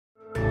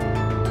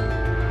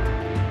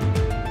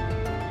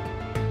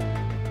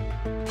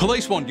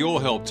Police want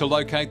your help to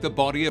locate the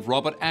body of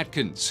Robert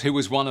Atkins, who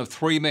was one of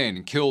 3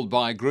 men killed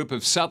by a group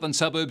of southern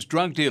suburbs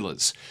drug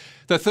dealers.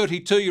 The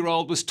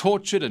 32-year-old was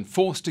tortured and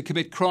forced to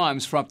commit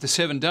crimes for up to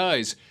 7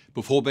 days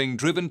before being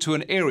driven to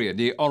an area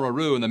near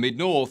Orroroo in the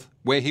mid-north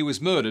where he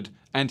was murdered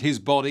and his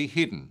body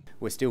hidden.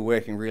 We're still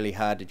working really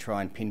hard to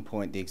try and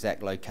pinpoint the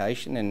exact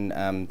location,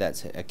 and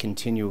that's a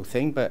continual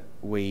thing, but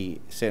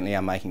we certainly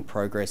are making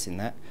progress in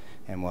that,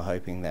 and we're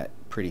hoping that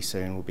pretty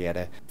soon we'll be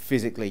able to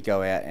physically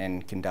go out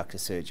and conduct a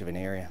search of an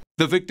area.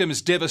 The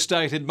victim's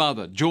devastated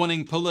mother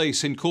joining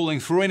police in calling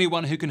for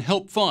anyone who can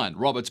help find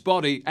Robert's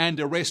body and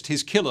arrest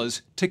his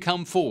killers to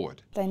come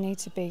forward. They need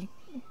to be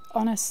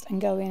honest and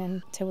go in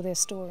and tell their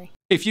story.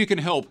 If you can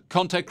help,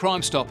 contact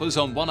Crime Stoppers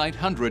on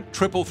 1800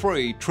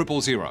 333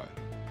 000.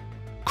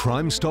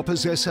 Crime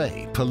Stoppers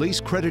SA,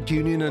 Police Credit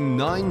Union and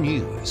 9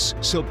 News,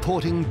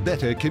 supporting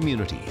better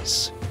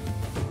communities.